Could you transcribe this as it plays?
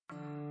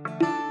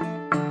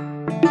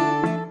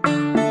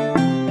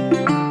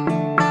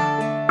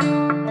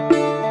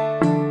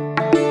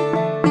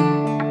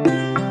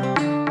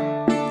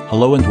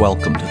Hello and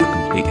welcome to the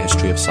Complete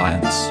History of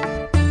Science.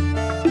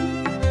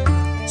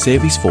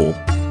 Series 4,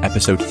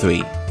 Episode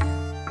 3,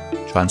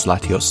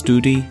 Translatio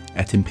Studii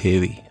et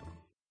Imperii.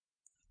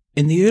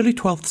 In the early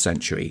 12th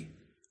century,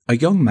 a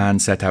young man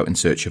set out in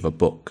search of a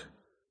book.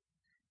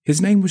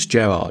 His name was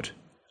Gerard,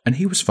 and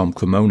he was from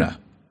Cremona.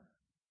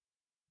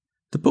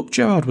 The book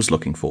Gerard was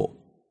looking for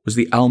was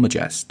the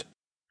Almagest,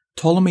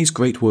 Ptolemy's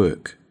great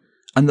work,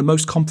 and the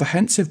most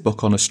comprehensive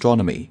book on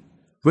astronomy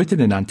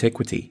written in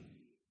antiquity.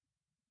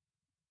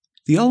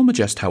 The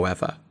Almagest,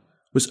 however,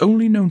 was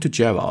only known to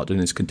Gerard and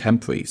his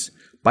contemporaries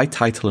by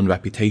title and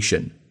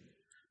reputation,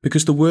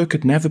 because the work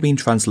had never been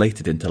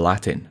translated into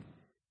Latin.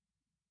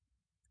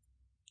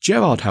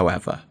 Gerard,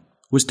 however,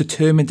 was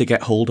determined to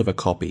get hold of a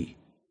copy,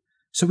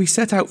 so he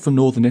set out from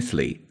northern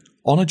Italy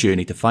on a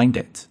journey to find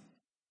it.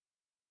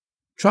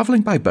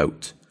 Travelling by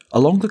boat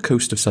along the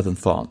coast of southern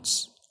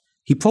France,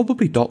 he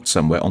probably docked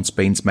somewhere on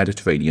Spain's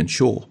Mediterranean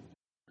shore,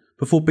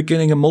 before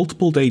beginning a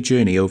multiple-day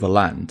journey over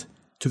land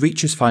to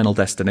reach his final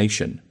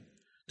destination,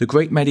 the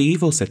great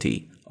medieval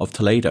city of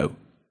Toledo.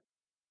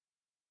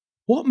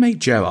 What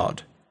made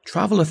Gerard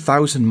travel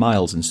 1,000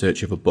 miles in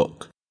search of a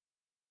book?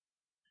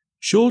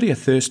 Surely a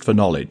thirst for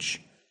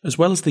knowledge, as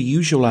well as the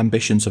usual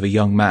ambitions of a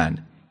young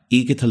man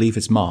eager to leave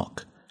his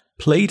mark,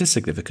 played a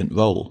significant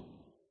role.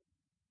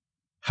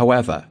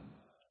 However,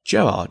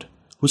 Gerard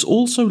was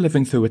also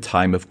living through a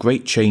time of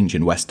great change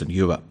in Western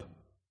Europe.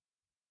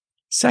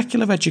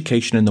 Secular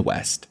education in the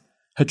West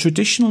had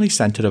traditionally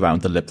centred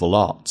around the liberal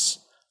arts,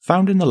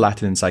 found in the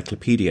Latin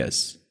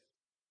encyclopedias.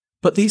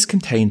 But these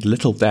contained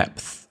little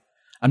depth,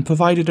 and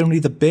provided only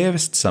the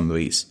barest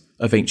summaries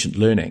of ancient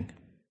learning.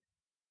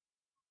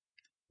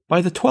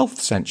 By the 12th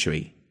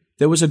century,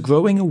 there was a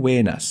growing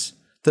awareness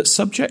that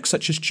subjects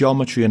such as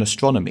geometry and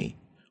astronomy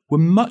were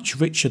much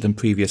richer than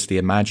previously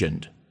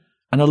imagined,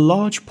 and a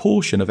large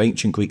portion of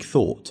ancient Greek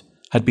thought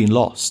had been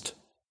lost.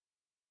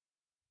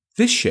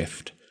 This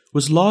shift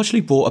was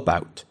largely brought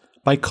about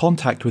by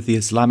contact with the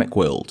Islamic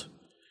world,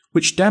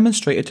 which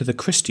demonstrated to the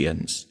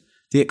Christians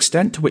the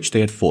extent to which they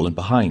had fallen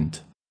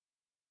behind.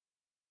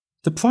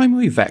 The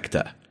primary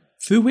vector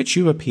through which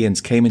Europeans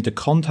came into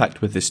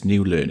contact with this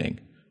new learning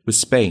was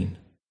Spain,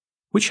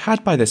 which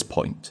had by this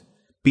point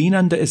been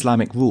under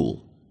Islamic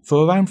rule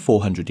for around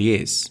 400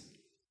 years.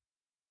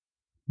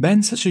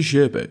 Men such as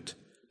Gerbert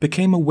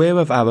became aware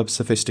of Arab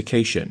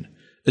sophistication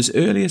as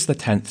early as the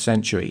 10th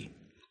century,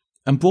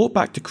 and brought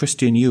back to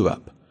Christian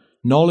Europe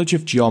knowledge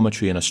of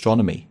geometry and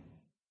astronomy.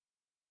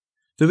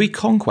 The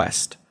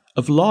reconquest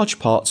of large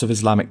parts of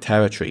Islamic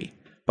territory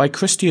by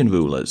Christian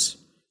rulers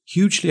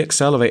hugely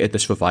accelerated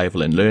this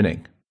revival in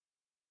learning.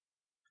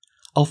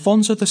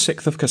 Alfonso VI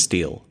of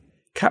Castile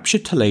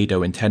captured Toledo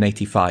in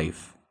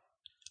 1085,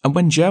 and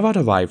when Gerard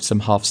arrived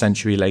some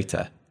half-century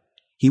later,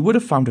 he would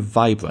have found a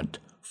vibrant,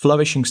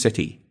 flourishing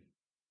city.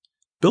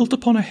 Built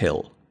upon a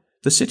hill,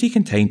 the city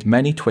contained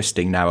many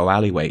twisting narrow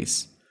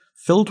alleyways,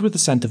 filled with the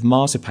scent of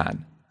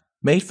marzipan,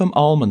 made from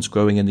almonds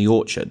growing in the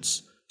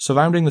orchards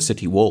surrounding the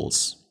city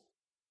walls.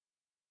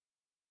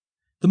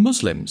 The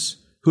Muslims,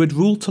 who had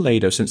ruled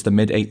Toledo since the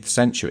mid-8th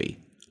century,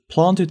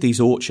 planted these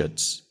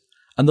orchards,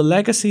 and the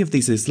legacy of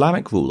these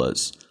Islamic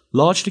rulers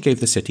largely gave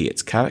the city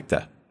its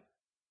character.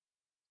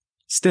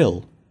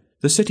 Still,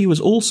 the city was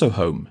also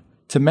home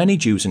to many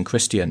Jews and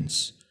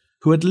Christians,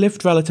 who had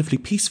lived relatively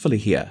peacefully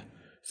here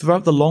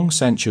throughout the long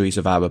centuries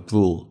of Arab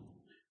rule,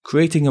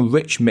 creating a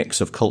rich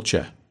mix of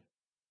culture.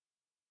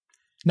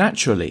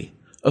 Naturally,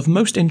 of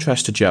most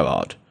interest to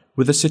Gerard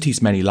were the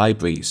city's many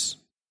libraries.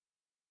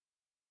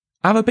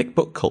 Arabic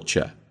book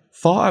culture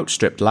far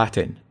outstripped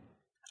Latin,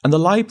 and the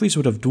libraries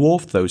would have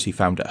dwarfed those he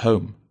found at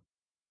home.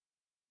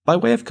 By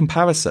way of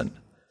comparison,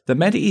 the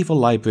medieval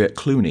library at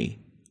Cluny,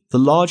 the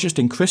largest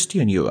in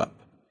Christian Europe,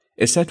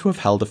 is said to have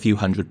held a few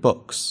hundred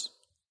books,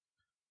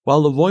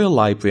 while the Royal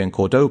Library in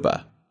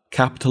Cordoba,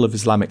 capital of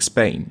Islamic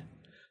Spain,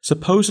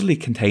 supposedly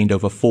contained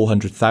over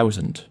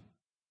 400,000.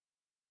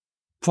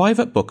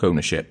 Private book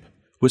ownership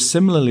was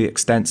similarly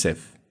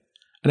extensive,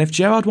 and if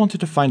Gerard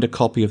wanted to find a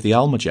copy of the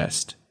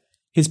Almagest,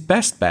 his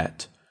best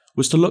bet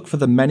was to look for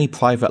the many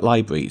private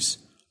libraries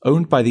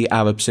owned by the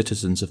Arab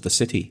citizens of the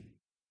city.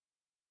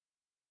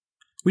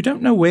 We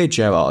don't know where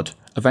Gerard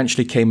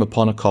eventually came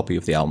upon a copy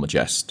of the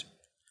Almagest,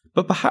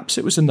 but perhaps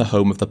it was in the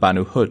home of the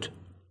Banu Hud,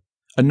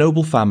 a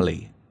noble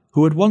family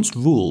who had once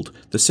ruled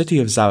the city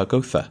of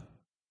Zaragoza.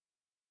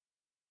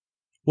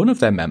 One of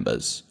their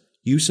members,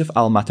 Yusuf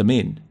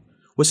al-Matamin,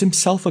 was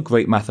himself a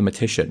great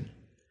mathematician,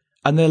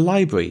 and their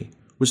library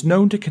was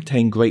known to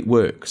contain great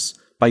works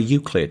by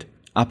Euclid,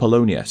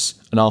 Apollonius,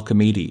 and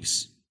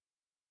Archimedes.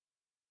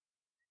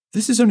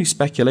 This is only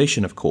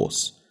speculation, of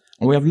course,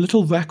 and we have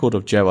little record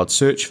of Gerard's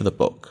search for the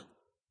book.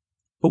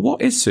 But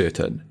what is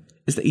certain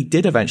is that he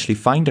did eventually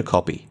find a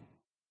copy.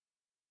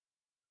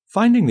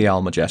 Finding the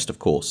Almagest, of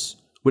course,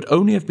 would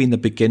only have been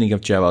the beginning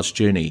of Gerard's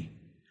journey,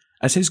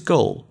 as his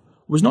goal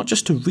was not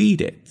just to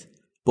read it,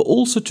 but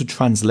also to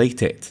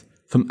translate it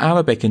from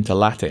Arabic into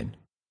Latin.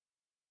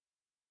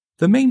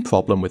 The main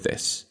problem with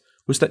this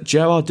was that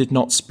Gerard did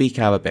not speak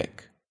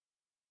Arabic.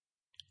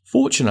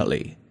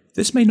 Fortunately,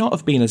 this may not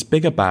have been as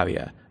big a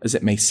barrier as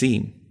it may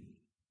seem,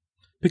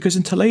 because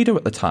in Toledo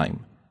at the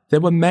time, there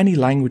were many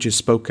languages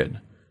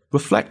spoken,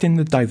 reflecting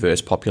the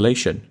diverse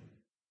population.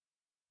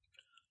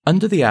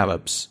 Under the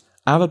Arabs,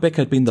 Arabic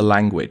had been the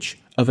language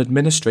of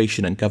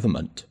administration and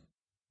government,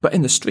 but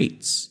in the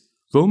streets,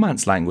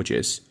 Romance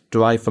languages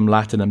derived from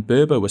Latin and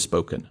Berber were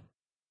spoken.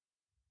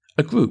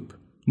 A group,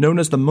 known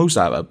as the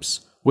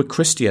Mozarabs, were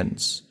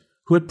Christians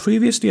who had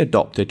previously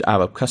adopted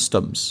Arab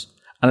customs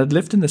and had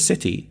lived in the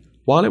city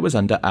while it was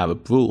under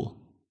Arab rule.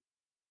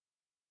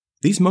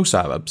 These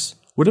Mozarabs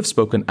would have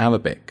spoken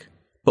Arabic,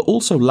 but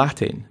also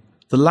Latin,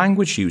 the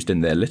language used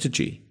in their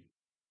liturgy.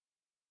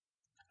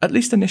 At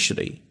least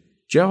initially,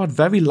 Gerard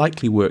very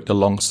likely worked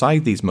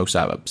alongside these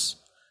Mozarabs,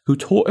 who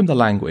taught him the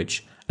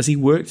language as he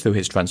worked through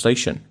his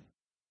translation.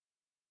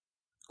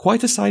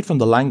 Quite aside from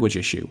the language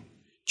issue,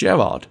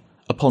 Gerard,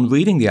 upon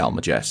reading the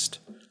Almagest,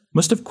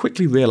 must have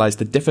quickly realised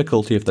the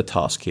difficulty of the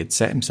task he had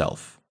set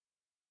himself.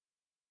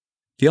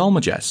 The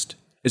Almagest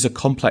is a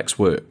complex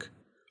work,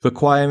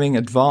 requiring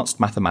advanced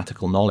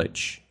mathematical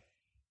knowledge.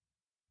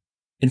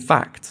 In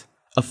fact,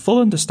 a full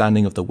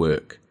understanding of the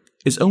work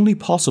is only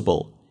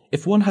possible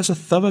if one has a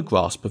thorough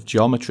grasp of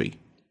geometry.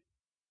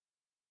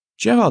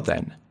 Gerard,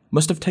 then,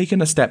 must have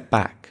taken a step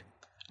back,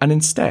 and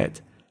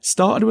instead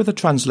started with a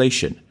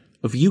translation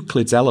of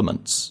Euclid's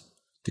Elements,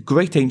 the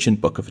great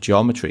ancient book of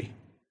geometry.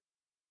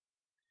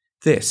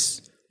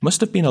 This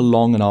must have been a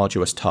long and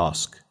arduous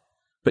task,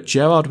 but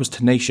Gerard was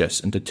tenacious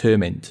and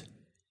determined.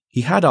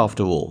 He had,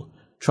 after all,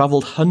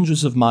 travelled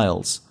hundreds of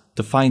miles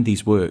to find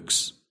these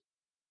works.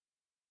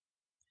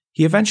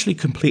 He eventually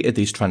completed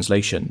these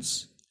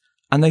translations,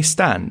 and they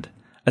stand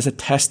as a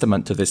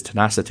testament to this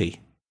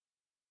tenacity.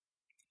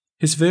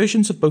 His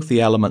versions of both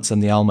the Elements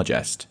and the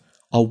Almagest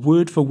are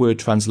word-for-word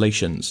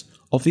translations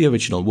of the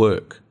original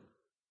work.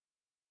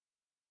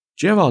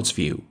 Gerard's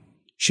view,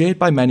 shared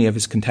by many of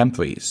his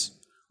contemporaries,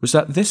 was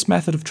that this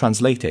method of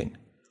translating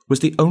was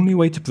the only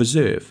way to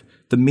preserve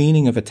the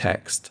meaning of a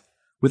text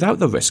without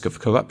the risk of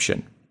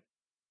corruption.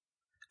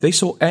 They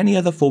saw any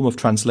other form of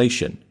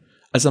translation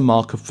as a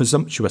mark of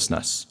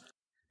presumptuousness,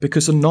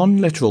 because a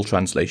non-literal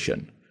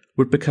translation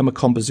would become a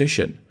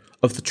composition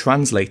of the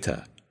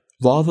translator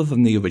rather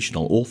than the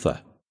original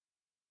author.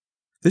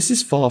 This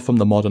is far from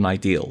the modern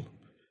ideal,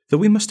 though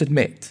we must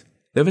admit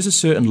there is a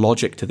certain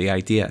logic to the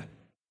idea.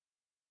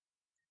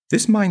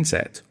 This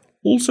mindset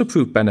also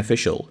proved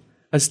beneficial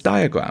as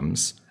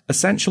diagrams,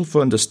 essential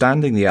for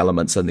understanding the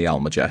Elements and the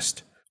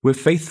Almagest, were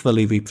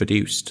faithfully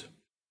reproduced.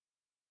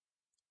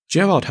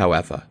 Gerard,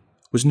 however,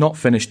 was not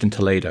finished in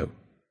Toledo.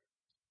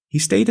 He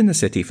stayed in the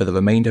city for the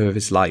remainder of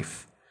his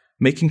life,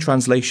 making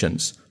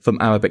translations from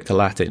Arabic to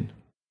Latin.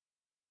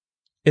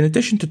 In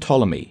addition to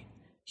Ptolemy,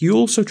 he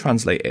also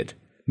translated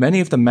many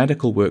of the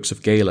medical works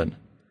of Galen,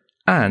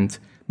 and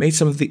made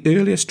some of the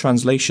earliest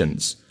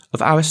translations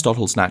of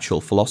Aristotle's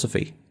natural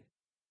philosophy.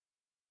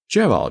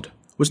 Gerard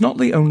was not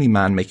the only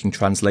man making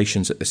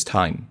translations at this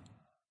time.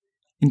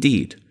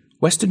 Indeed,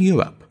 Western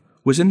Europe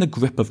was in the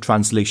grip of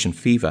translation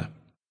fever.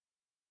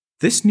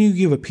 This new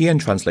European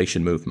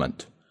translation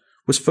movement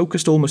was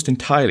focused almost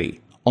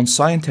entirely on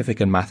scientific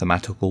and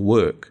mathematical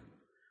work,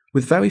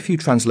 with very few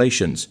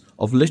translations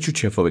of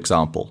literature, for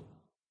example.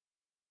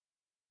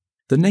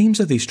 The names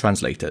of these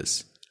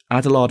translators,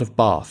 Adelard of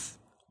Bath,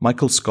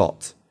 Michael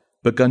Scott,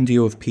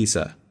 Burgundio of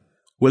Pisa,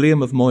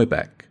 William of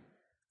Moybeck,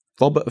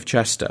 Robert of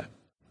Chester,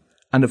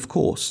 and of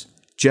course,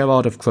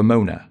 Gerard of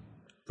Cremona,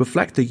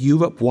 reflect the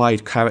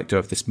Europe-wide character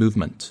of this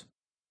movement.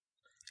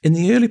 In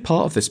the early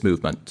part of this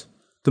movement,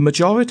 the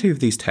majority of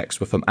these texts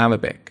were from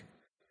Arabic,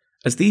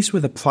 as these were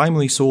the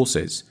primary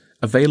sources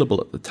available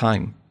at the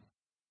time.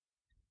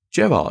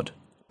 Gerard,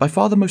 by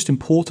far the most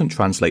important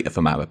translator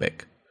from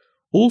Arabic,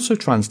 also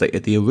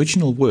translated the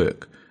original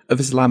work of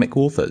Islamic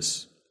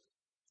authors.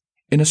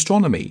 In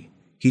astronomy,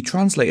 he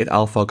translated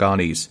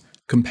Al-Farghani's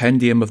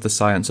Compendium of the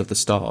Science of the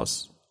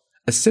Stars,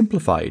 a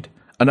simplified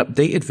and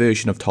updated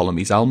version of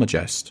Ptolemy's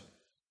Almagest.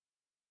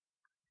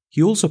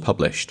 He also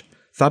published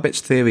Thabit's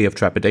Theory of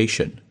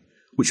Trepidation,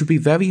 which would be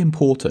very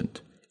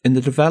important in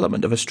the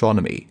development of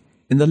astronomy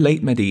in the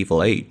late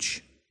medieval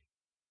age.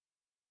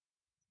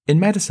 In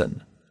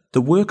medicine,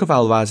 the work of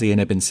Al-Razi and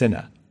Ibn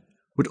Sina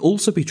would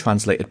also be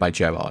translated by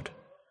Gerard,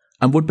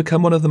 and would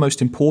become one of the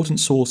most important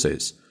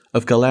sources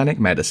of Galenic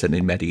medicine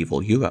in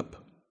medieval Europe.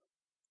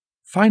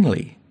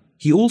 Finally,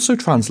 he also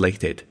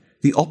translated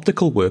the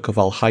optical work of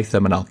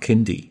Al-Haytham and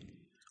Al-Kindi,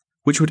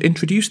 which would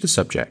introduce the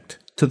subject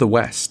to the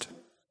West.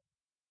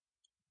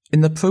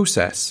 In the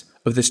process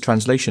of this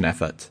translation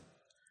effort,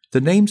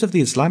 the names of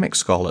the Islamic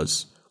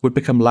scholars would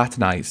become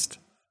Latinized.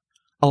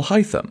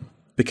 Al-Haytham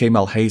became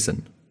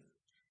Al-Hazen,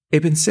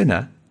 Ibn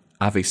Sina,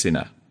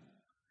 Avicenna,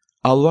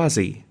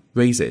 Al-Razi,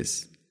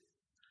 Rhazes,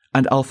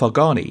 and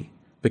Al-Farghani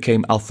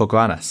became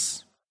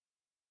Al-Farghanas.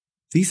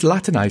 These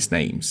Latinized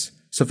names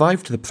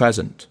survive to the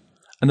present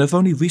and have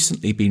only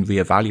recently been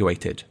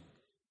re-evaluated.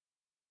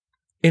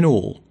 In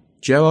all,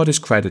 Gerard is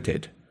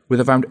credited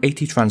with around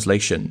 80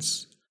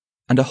 translations,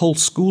 and a whole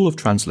school of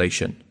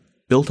translation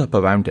built up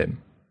around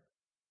him.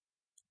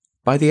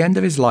 By the end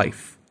of his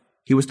life,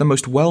 he was the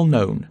most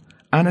well-known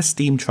and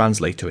esteemed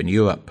translator in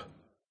Europe.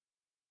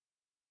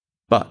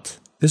 But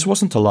this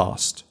wasn't to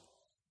last.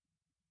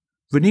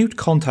 Renewed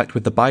contact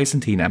with the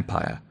Byzantine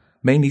Empire,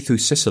 mainly through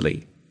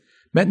Sicily,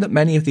 meant that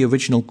many of the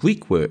original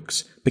Greek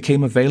works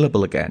became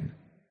available again.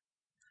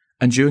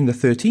 And during the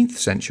 13th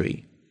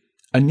century,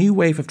 a new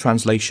wave of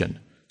translation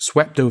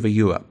swept over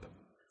Europe,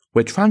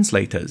 where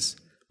translators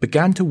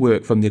began to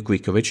work from the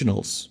Greek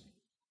originals.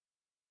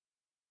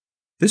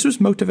 This was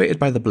motivated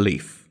by the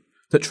belief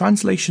that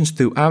translations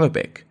through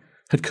Arabic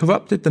had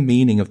corrupted the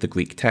meaning of the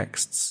Greek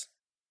texts,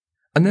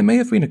 and there may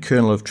have been a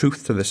kernel of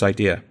truth to this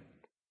idea.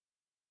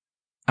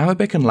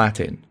 Arabic and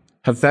Latin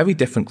have very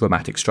different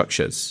grammatic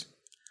structures,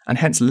 and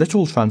hence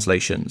literal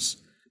translations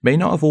may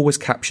not have always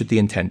captured the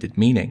intended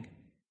meaning.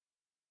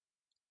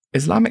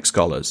 Islamic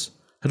scholars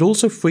had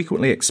also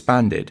frequently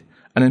expanded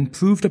and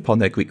improved upon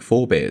their Greek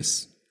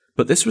forebears,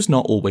 but this was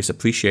not always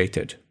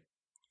appreciated.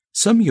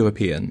 Some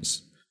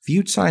Europeans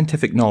viewed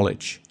scientific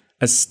knowledge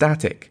as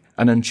static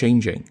and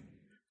unchanging,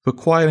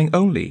 requiring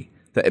only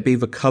that it be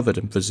recovered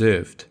and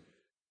preserved.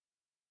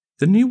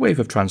 The new wave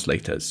of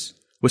translators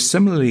was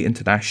similarly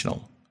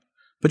international,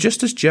 but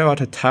just as Gerard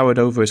had towered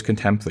over his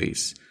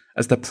contemporaries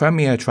as the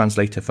premier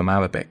translator from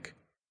Arabic,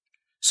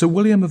 so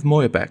William of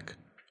Moerbeke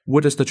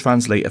would as the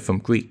translator from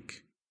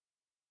Greek.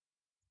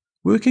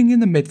 Working in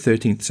the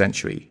mid-13th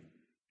century,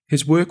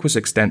 his work was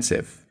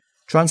extensive,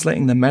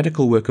 translating the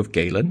medical work of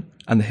Galen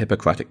and the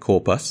Hippocratic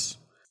Corpus,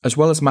 as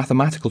well as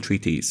mathematical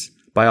treatises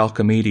by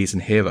Archimedes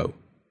and Hero.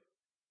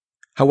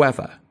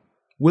 However,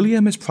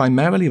 William is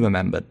primarily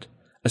remembered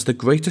as the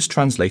greatest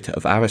translator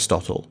of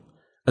Aristotle,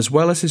 as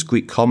well as his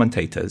Greek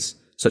commentators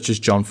such as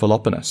John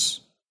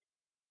Philoponus.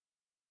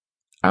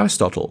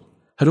 Aristotle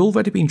had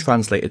already been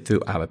translated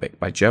through Arabic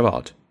by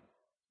Gerard,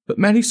 but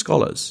many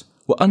scholars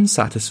were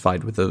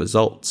unsatisfied with the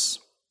results.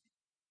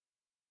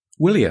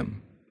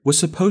 William was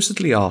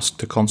supposedly asked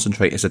to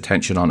concentrate his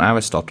attention on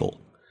Aristotle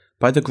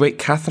by the great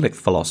Catholic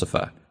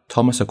philosopher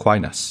Thomas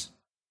Aquinas.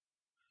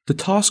 The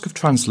task of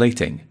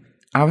translating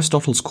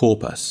Aristotle's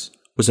corpus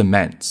was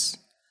immense,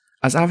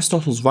 as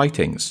Aristotle's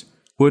writings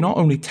were not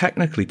only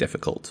technically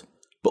difficult,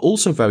 but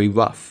also very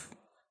rough,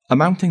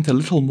 amounting to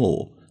little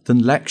more than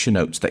lecture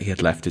notes that he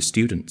had left his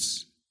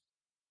students.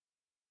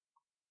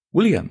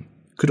 William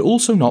could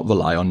also not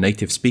rely on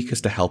native speakers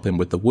to help him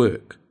with the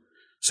work,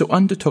 so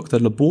undertook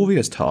the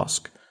laborious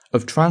task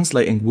of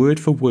translating word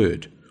for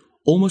word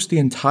almost the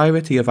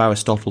entirety of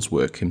Aristotle's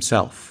work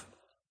himself.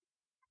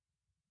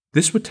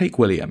 This would take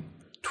William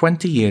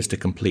 20 years to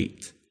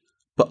complete,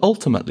 but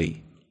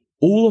ultimately,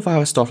 all of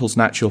Aristotle's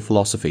natural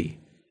philosophy,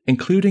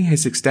 including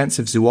his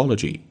extensive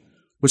zoology,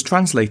 was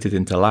translated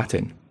into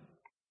Latin.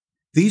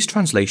 These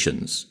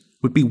translations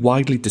would be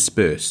widely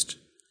dispersed,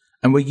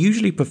 and were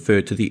usually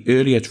preferred to the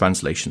earlier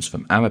translations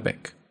from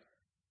Arabic.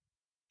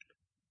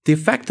 The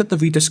effect that the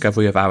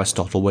rediscovery of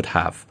Aristotle would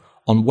have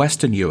on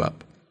Western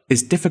Europe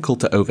is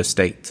difficult to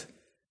overstate.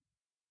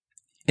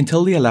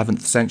 Until the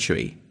 11th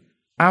century,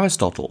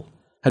 Aristotle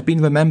had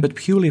been remembered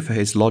purely for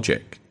his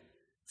logic,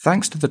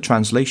 thanks to the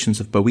translations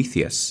of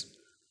Boethius,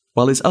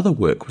 while his other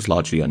work was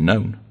largely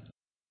unknown.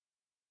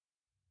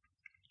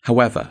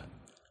 However,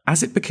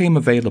 as it became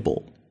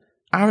available,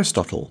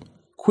 Aristotle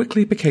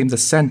quickly became the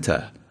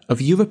centre of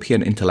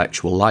European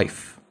intellectual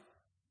life.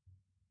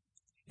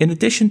 In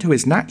addition to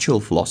his natural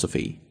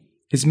philosophy,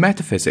 his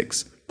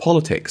metaphysics,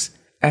 politics,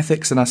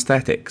 ethics and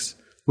aesthetics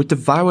were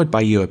devoured by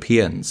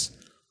Europeans,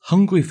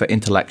 hungry for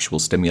intellectual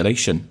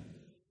stimulation.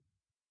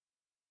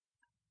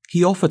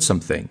 He offered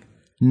something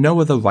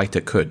no other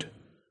writer could: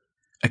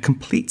 a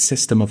complete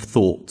system of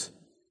thought,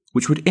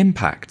 which would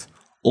impact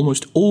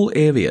almost all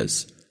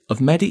areas of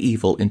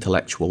medieval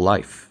intellectual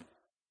life.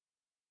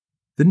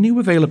 The new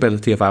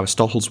availability of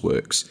Aristotle's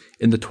works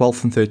in the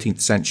 12th and 13th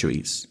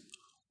centuries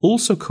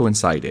also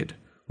coincided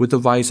with the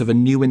rise of a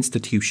new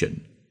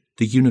institution,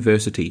 the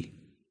university.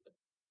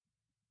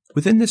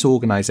 Within this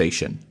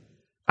organisation,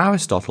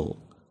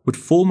 Aristotle would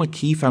form a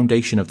key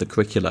foundation of the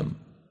curriculum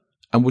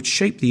and would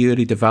shape the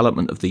early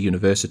development of the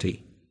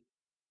university.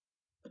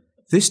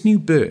 This new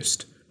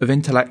burst of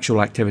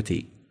intellectual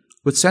activity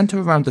would centre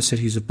around the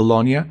cities of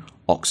Bologna,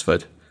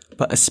 Oxford,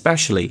 but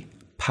especially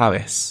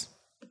Paris.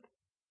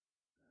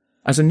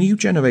 As a new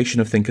generation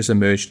of thinkers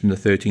emerged in the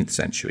 13th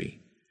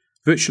century,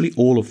 virtually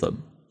all of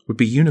them would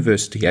be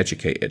university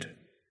educated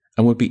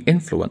and would be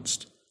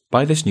influenced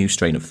by this new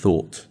strain of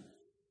thought.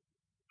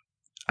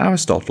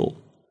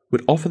 Aristotle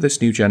would offer this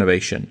new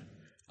generation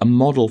a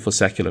model for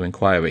secular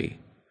inquiry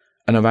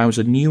and arouse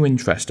a new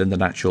interest in the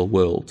natural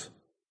world.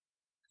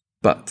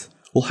 But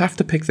we'll have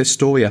to pick this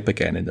story up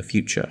again in the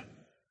future.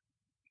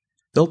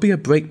 There'll be a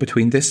break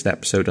between this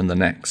episode and the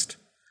next,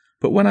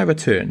 but when I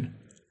return,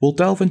 we'll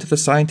delve into the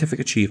scientific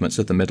achievements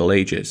of the Middle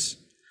Ages,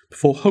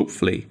 before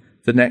hopefully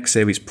the next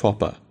series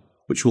proper,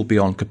 which will be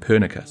on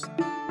Copernicus.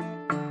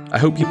 I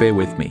hope you bear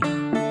with me.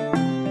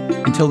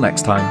 Until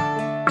next time.